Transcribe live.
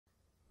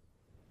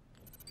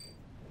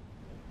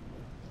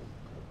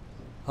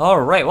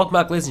Alright, welcome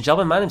back ladies and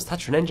gentlemen, my name is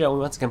Tetra Ninja and we're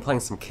once again playing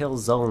some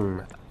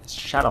Killzone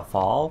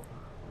Shadowfall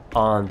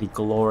on the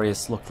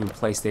glorious looking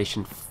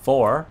PlayStation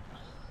 4.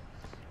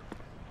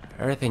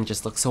 Everything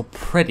just looks so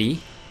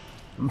pretty,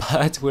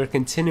 but we're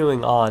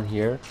continuing on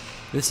here.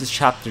 This is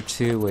chapter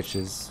 2, which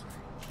is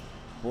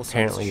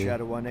apparently...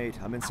 Shadow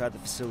 1-8, I'm inside the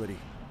facility.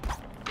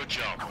 Good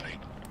job,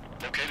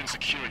 1-8. Locate and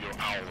secure your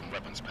owl and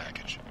weapons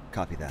package.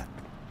 Copy that.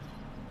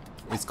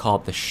 It's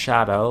called the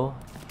Shadow.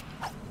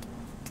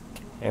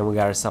 And we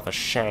got ourselves a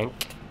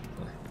shank.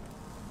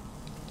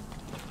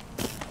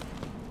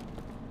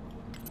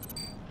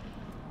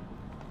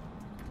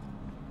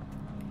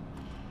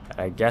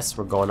 I guess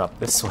we're going up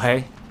this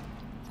way.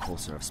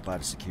 Pulsar, I've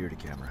spotted a security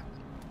camera.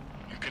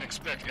 You can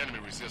expect enemy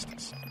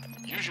resistance.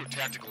 Use your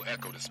tactical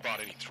echo to spot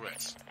any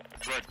threats.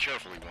 Tread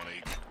carefully,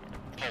 1-8.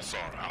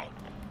 Pulsar out.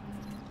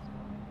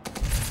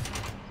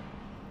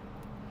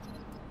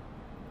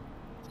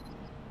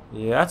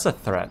 Yeah, that's a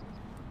threat.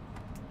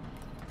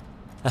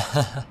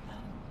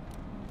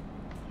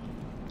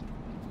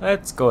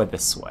 Let's go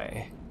this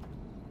way.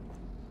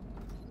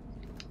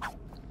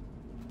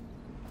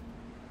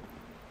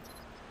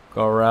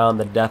 Go around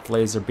the death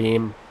laser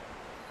beam.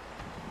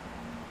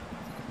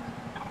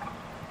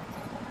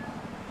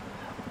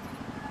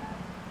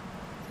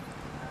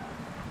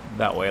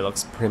 That way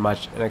looks pretty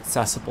much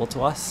inaccessible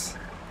to us.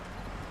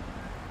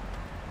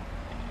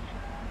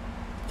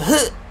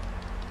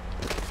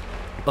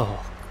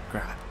 Oh,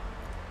 crap.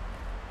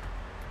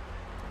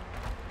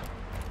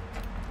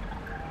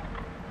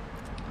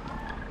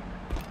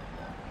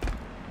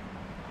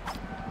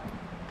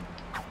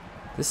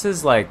 This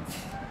is like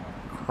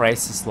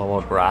Crisis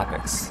level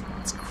graphics.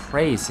 It's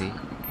crazy.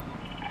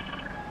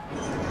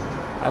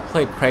 I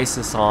played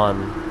Crisis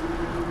on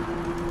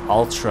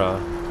Ultra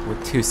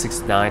with two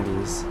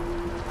 690s.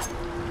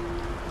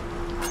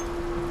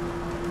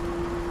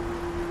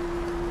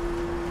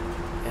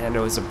 And it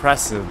was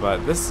impressive,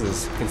 but this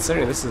is,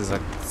 considering this is a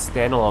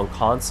standalone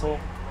console,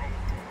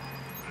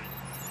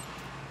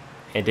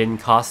 it didn't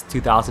cost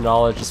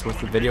 $2,000 just with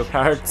the video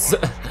cards.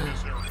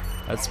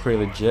 That's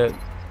pretty legit.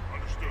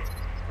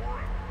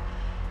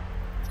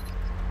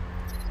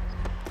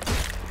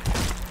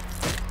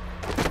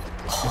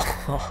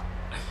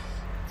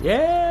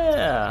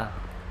 Yeah.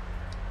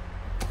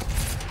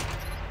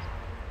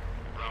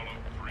 Bravo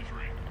 3-3.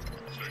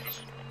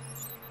 Status.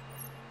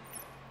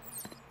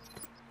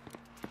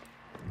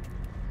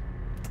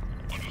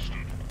 Understood.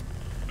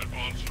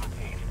 Advance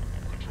report.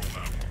 Control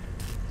now.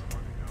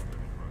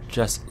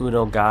 Just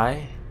Uno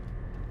guy.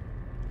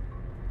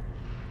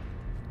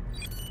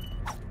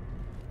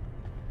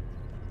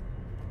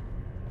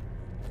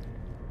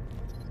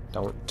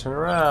 Don't turn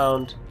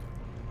around.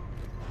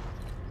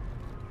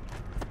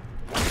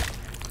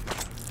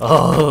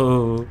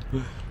 Oh,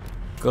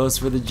 goes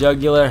for the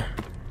jugular.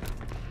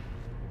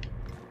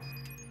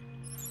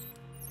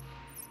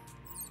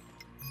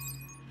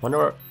 Wonder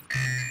where...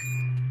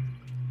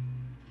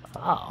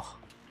 Oh,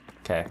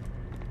 okay.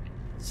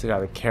 So you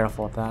gotta be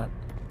careful with that.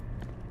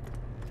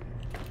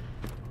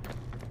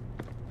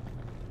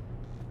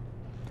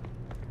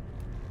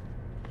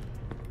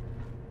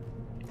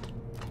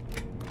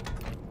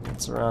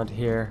 What's around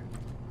here?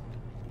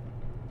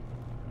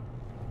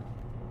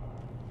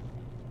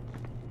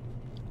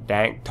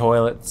 Dank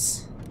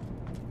toilets.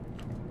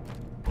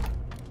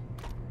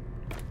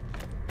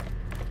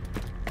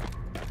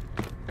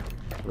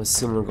 I'm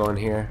assuming we're going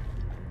here.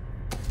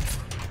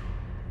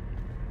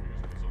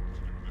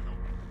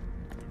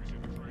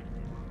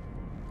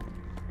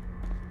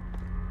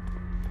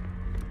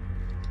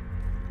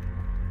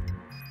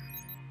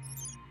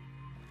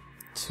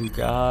 Two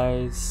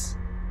guys.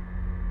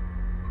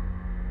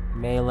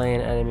 Melee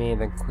an enemy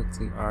and then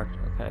quickly arc.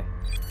 Okay.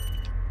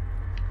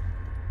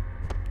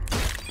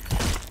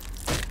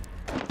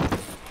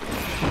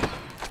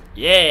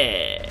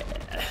 Yeah!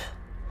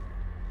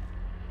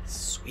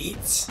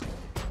 Sweet.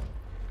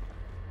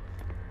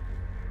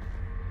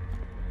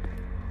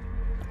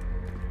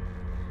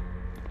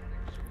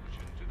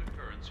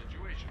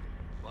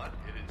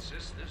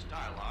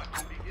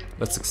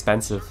 That's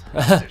expensive.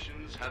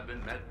 Conditions have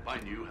been met by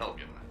New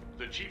Helgen.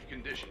 The chief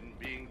condition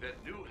being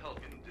that New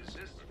Helgen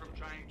desists from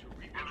trying to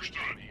Understood.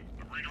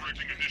 I'm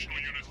redirecting additional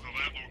units to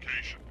that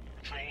location.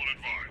 Control and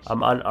advise.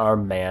 I'm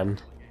unarmed, man.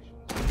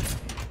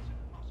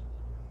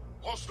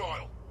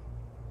 Hostile.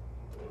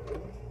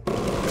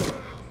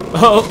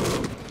 Oh,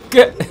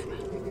 good.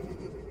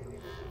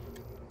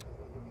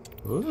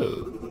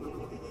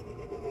 Ooh.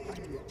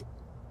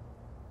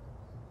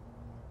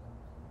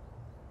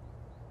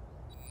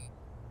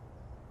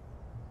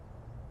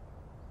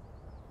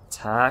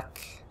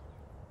 Attack.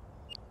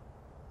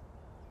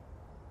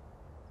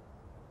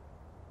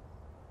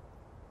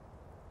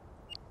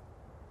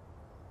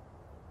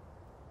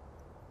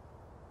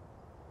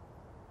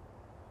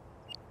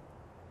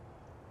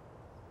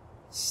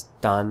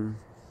 Stun.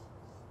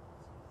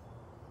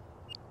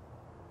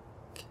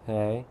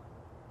 Okay.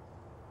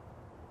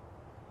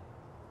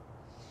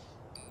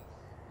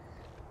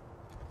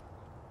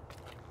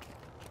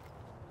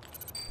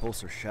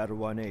 Pulsar, Shadow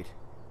 1-8.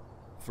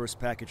 First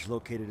package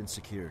located and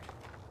secured.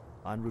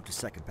 En route to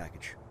second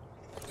package.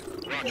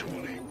 Roger,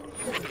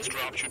 1-8. Weapons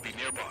drop should be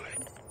nearby.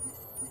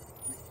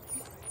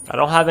 I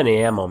don't have any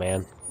ammo,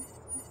 man.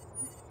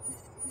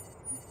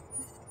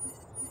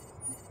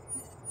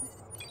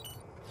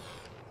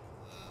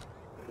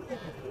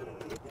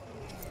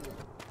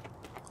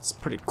 It's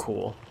pretty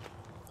cool.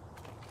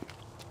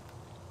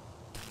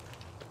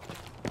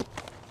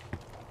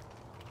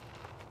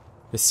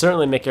 They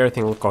certainly make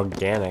everything look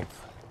organic,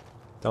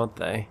 don't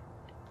they?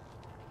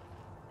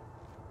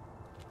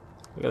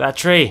 Look at that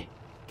tree!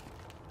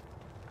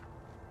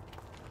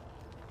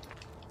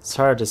 It's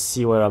hard to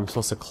see what I'm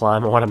supposed to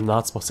climb and what I'm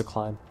not supposed to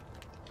climb.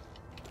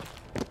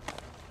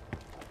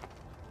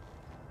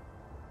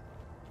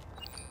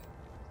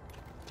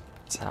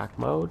 Attack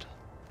mode.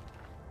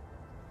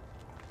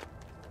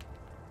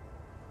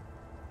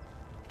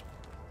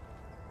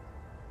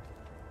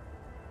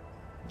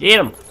 Get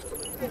him!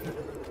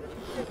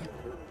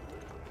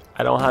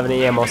 I don't have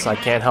any ammo, so I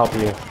can't help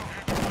you.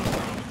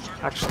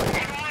 Actually.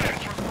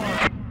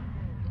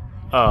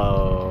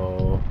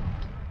 Oh.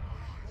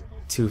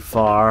 Too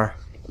far.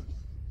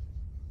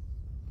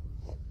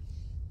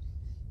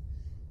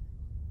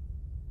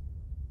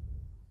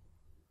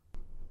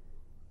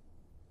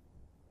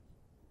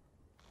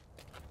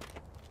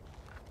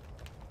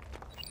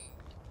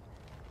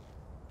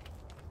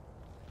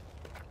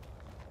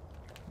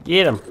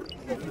 Get him.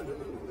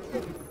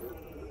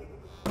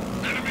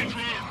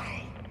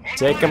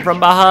 Take him from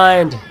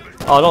behind.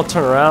 Oh, don't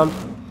turn around.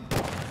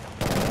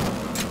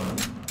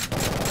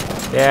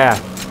 Yeah.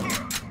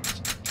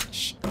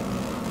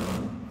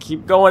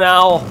 Keep going,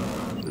 Owl.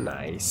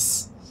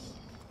 Nice.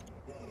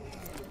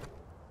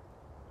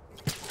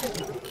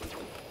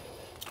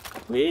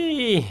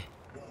 Whee.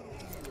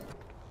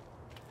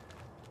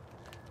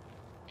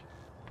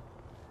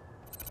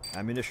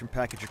 Ammunition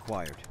package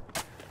acquired.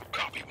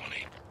 Copy, 1-8.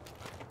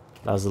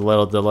 That was a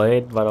little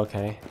delayed, but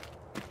okay.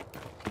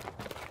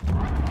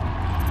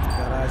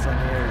 Got eyes on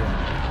the area.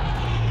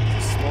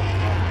 There's a smoke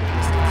cloud in the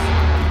distance.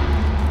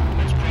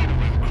 It's probably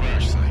by the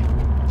crash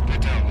site.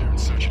 Get down there and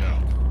search it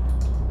out.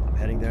 I'm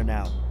heading there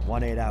now.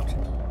 1-8 out.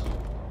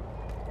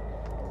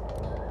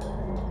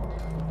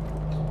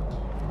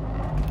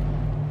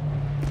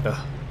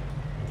 Ugh.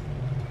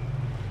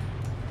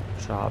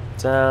 Drop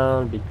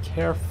down, be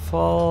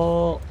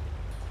careful.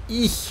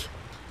 Eek.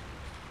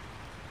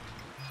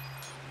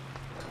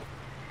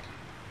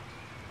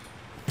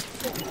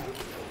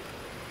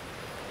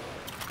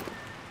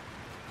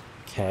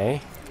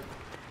 Okay.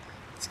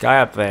 This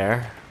guy up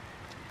there.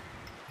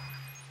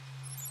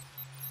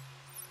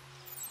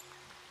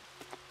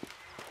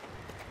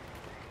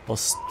 We'll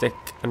stick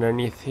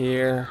underneath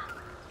here.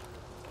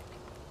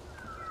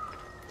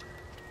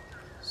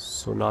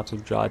 So not to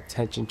draw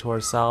attention to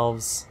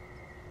ourselves.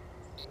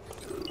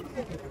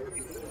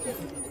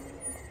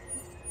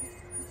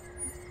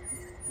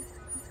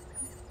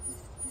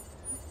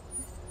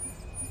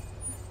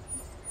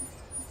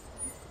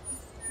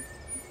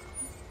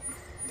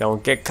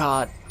 Don't get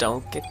caught.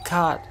 Don't get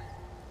caught.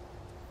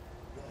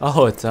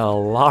 Oh, it's an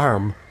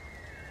alarm.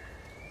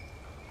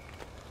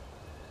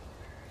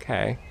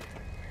 Okay.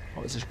 Oh,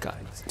 there's a guy.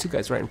 There's two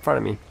guys right in front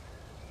of me.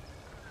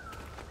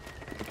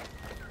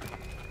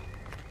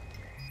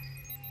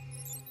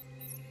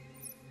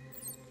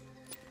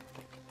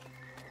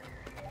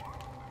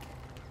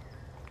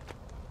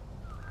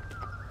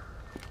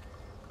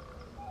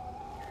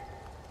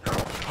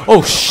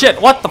 Oh shit,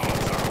 what the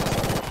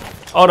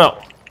f— oh no.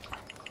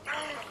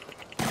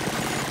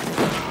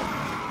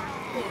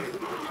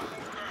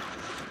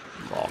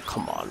 Oh,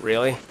 come on,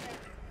 really?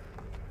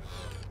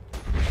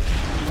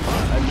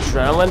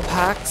 Adrenaline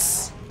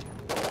packs?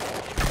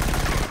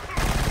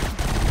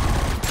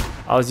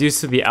 I was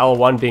used to the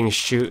L1 being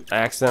shoot. I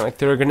accidentally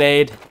threw a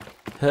grenade.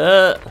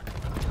 Huh.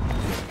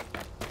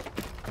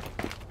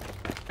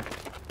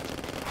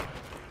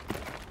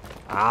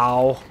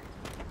 Ow.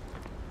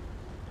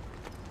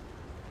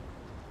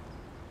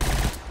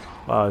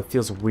 Wow, it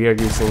feels weird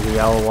using the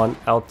L1,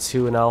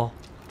 L2, and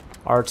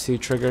R2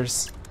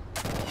 triggers.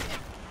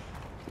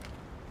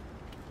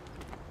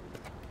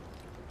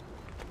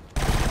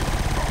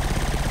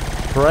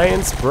 Spray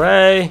and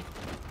spray!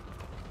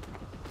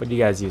 What are you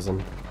guys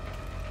using?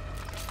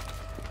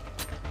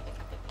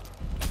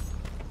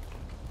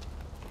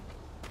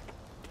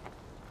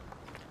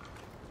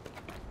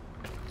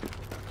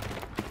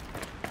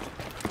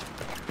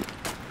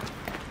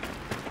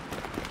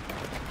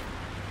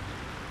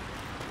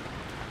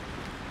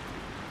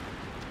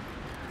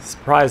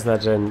 Surprised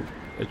that didn't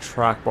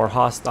attract more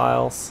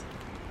hostiles.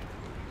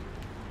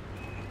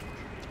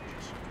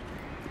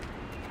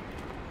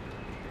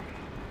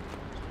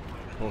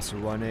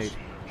 Pulsar 1-8.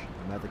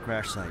 I'm at the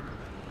crash site.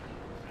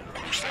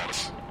 Your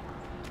status?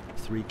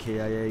 3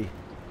 KIA.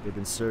 They've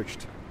been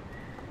searched.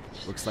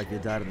 Looks like they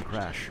died in the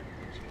crash.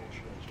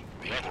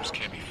 The others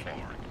can't be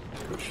far.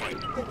 Fight.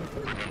 Remember,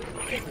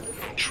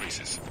 1-8. No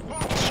traces.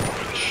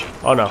 Destroy the ship.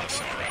 Oh no.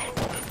 Us are out.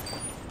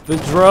 The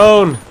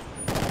drone!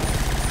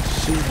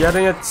 She's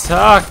getting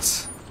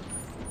attacked!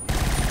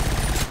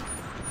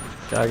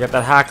 Gotta get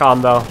that hack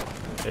on though.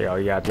 There you go,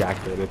 you got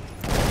deactivated.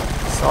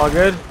 It's all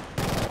good.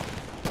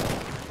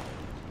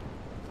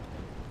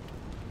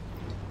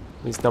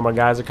 At least no more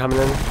guys are coming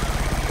in.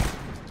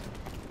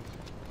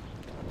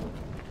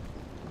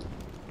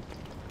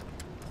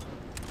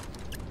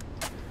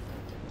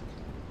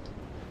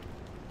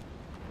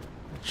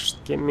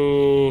 Just give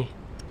me...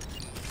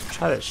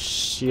 Try that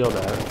shield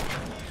out.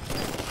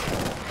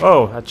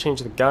 Oh, I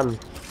changed the gun.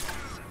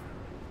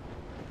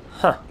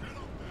 Huh.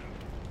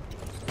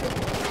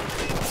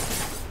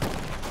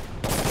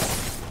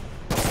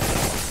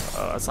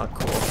 Oh, that's not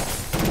cool.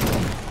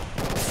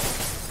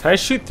 Can I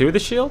shoot through the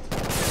shield?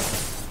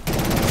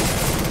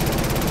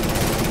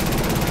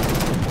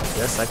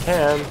 Yes, I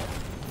can.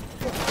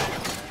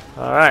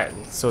 Alright,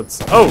 so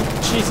it's... Oh,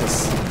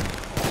 Jesus!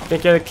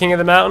 Think you're the king of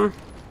the mountain?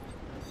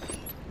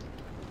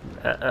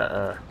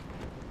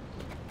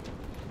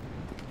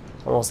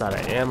 Almost out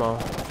of ammo.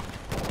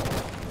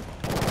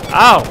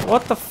 Ow!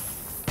 What the f...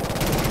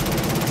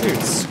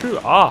 Dude, screw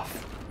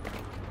off.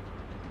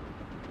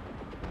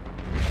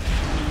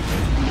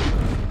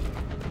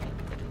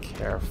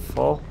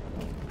 Careful.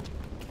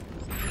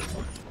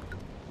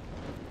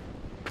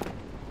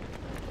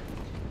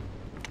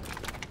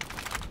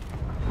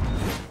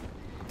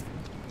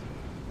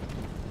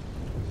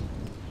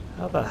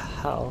 How the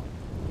hell?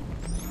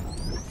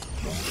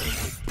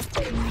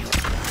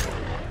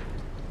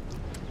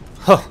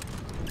 Huh.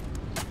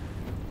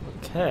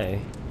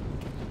 Okay.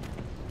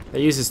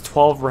 That uses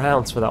 12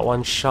 rounds for that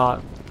one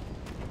shot.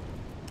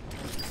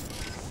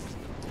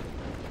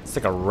 It's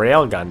like a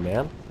railgun,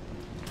 man.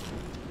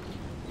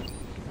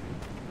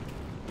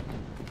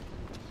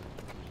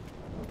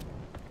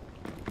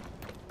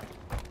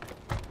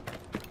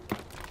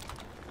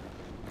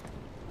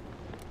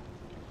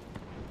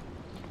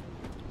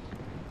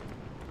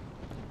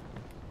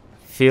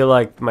 Feel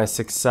like my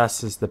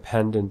success is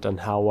dependent on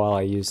how well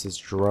I use this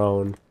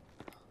drone.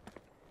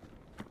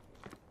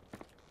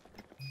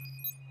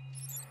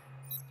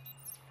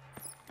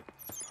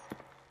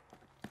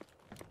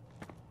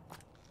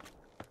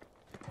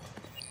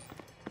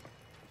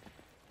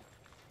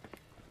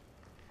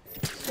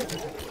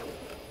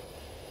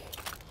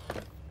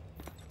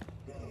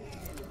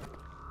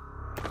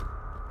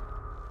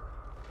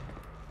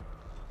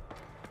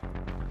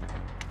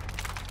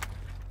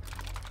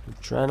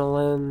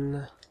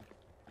 Adrenaline.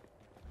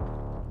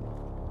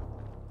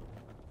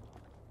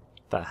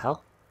 The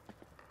hell?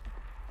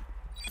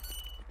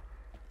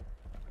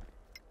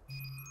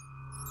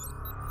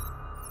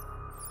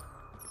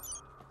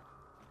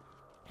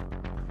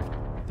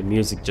 The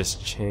music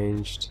just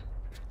changed.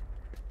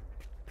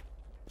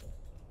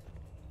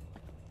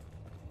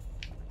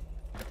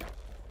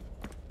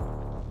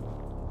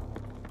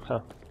 Huh.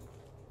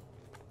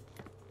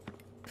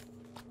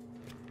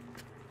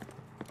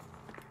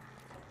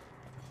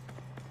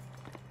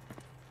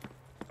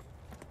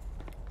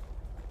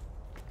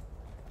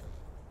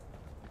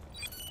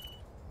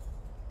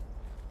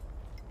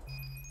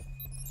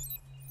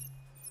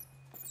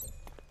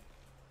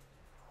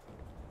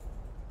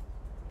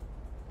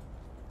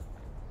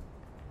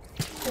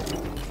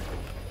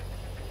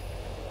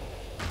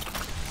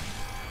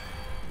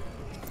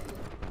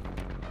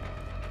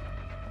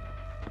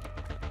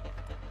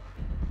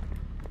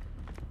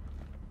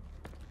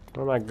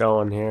 Where am I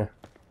going here?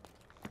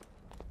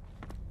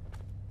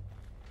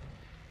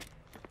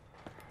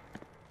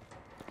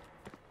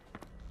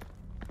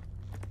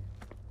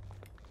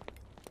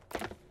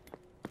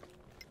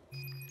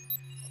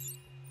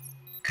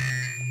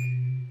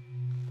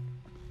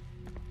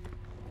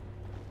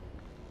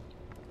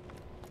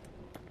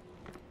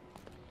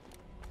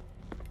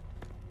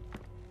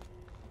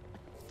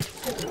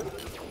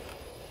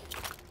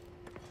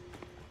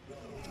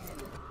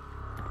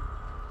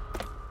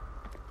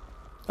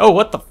 Oh,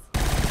 what the f—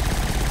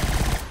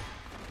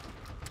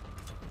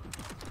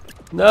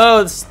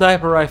 No, the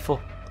sniper rifle.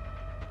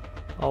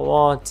 I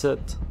want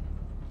it.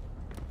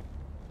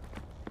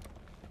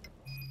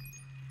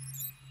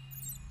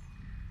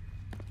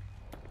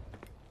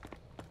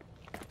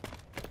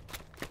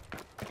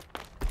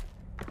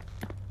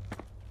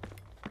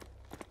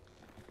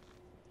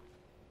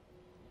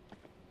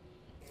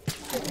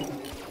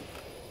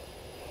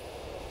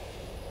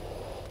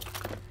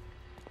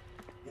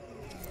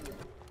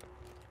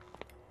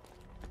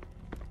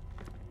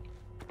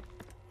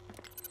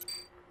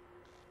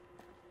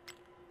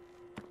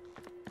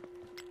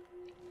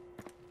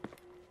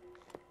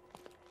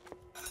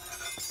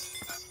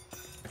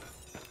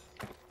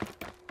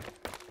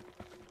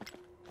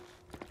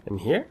 In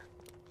here?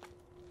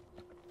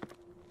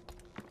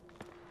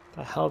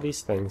 The hell are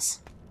these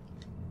things?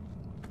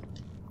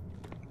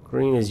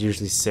 Green is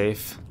usually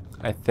safe,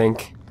 I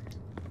think.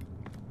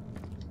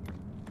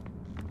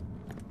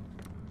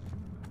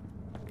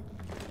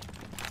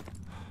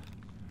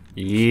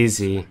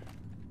 Easy.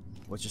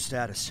 What's your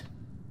status?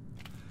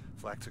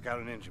 Flak took out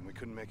an engine. We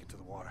couldn't make it to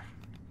the water.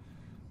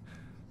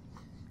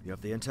 You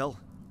have the intel?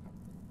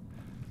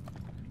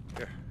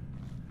 Here.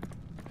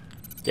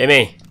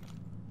 Gimme.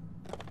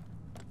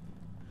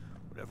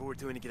 Whatever we're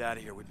doing to get out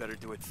of here, we better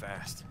do it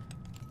fast.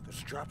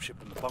 There's a dropship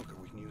in the bunker.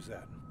 We can use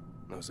that.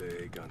 Those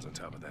AA guns on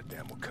top of that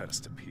dam will cut us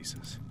to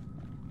pieces.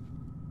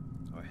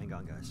 Alright, hang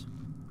on, guys.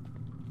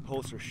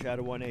 Pulsar,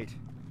 Shadow 1-8.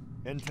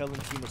 Intel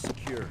and team are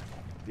secure.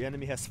 The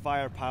enemy has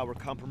firepower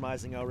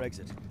compromising our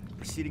exit.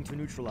 Proceeding to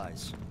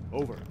neutralize.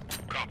 Over.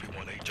 Copy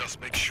 1-8.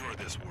 Just make sure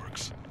this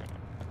works.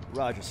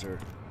 Roger, sir.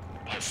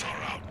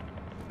 Pulsar out.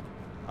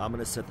 I'm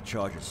gonna set the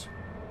charges.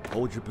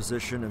 Hold your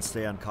position and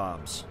stay on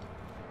comms.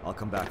 I'll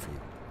come back for you.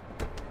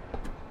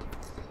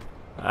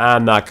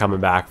 I'm not coming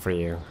back for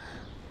you.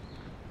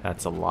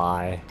 That's a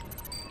lie.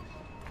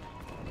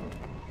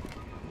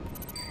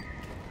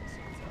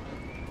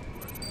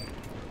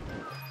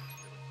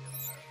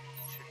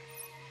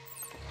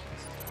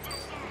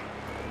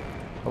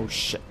 Oh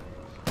shit.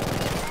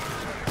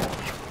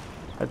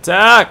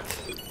 Attack!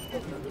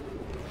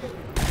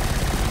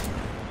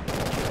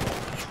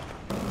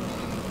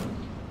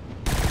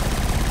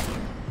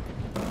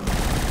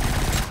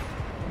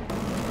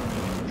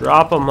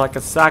 Drop him like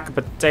a sack of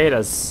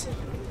potatoes.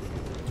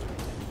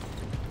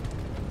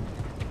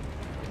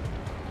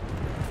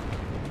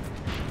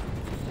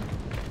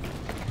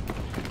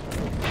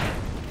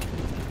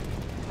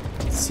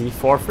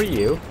 C4 for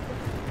you.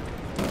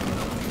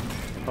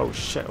 Oh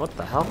shit, what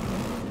the hell?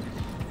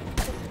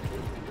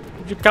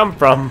 Where'd you come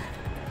from?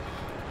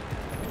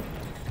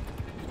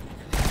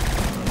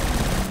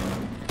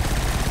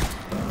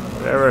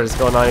 Whatever is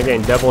going on, you're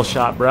getting double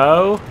shot,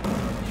 bro.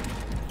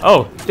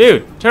 Oh,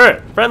 dude,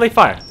 turret, friendly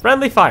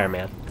fire,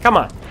 man. Come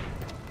on.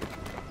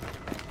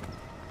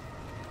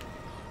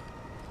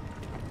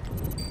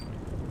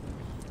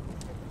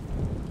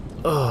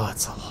 Oh,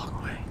 it's a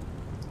long way.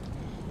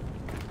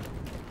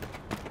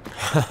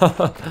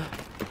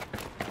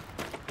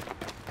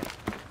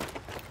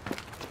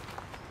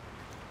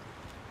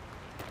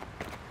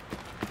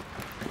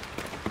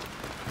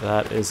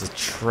 That is a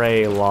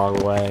tray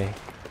long way.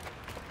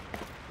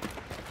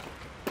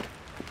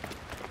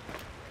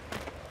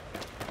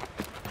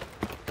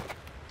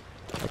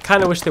 I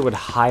kind of wish they would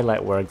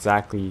highlight where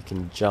exactly you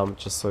can jump,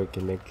 just so you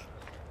can make,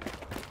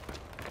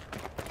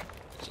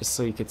 just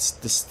so you could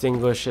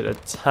distinguish it a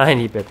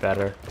tiny bit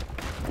better.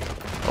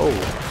 Oh,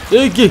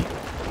 Iggy!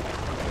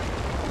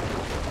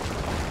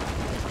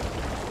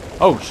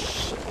 Oh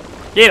shit!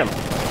 Get him!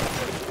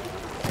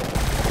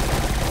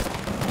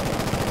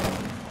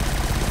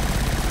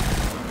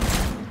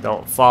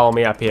 Don't follow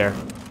me up here,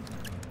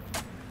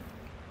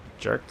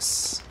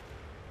 jerks.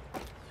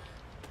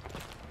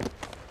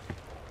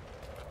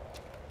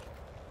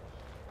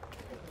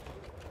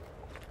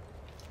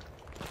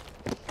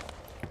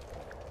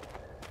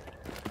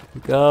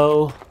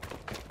 Go.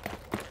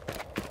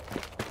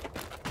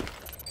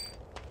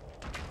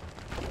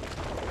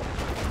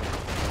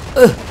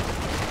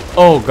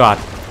 Oh god.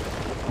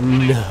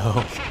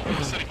 No.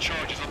 Setting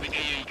charges on the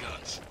AA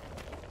guns.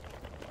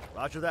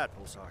 Roger that,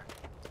 Pulsar.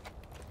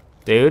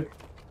 Dude,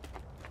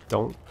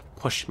 don't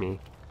push me.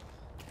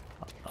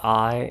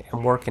 I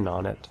am working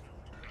on it.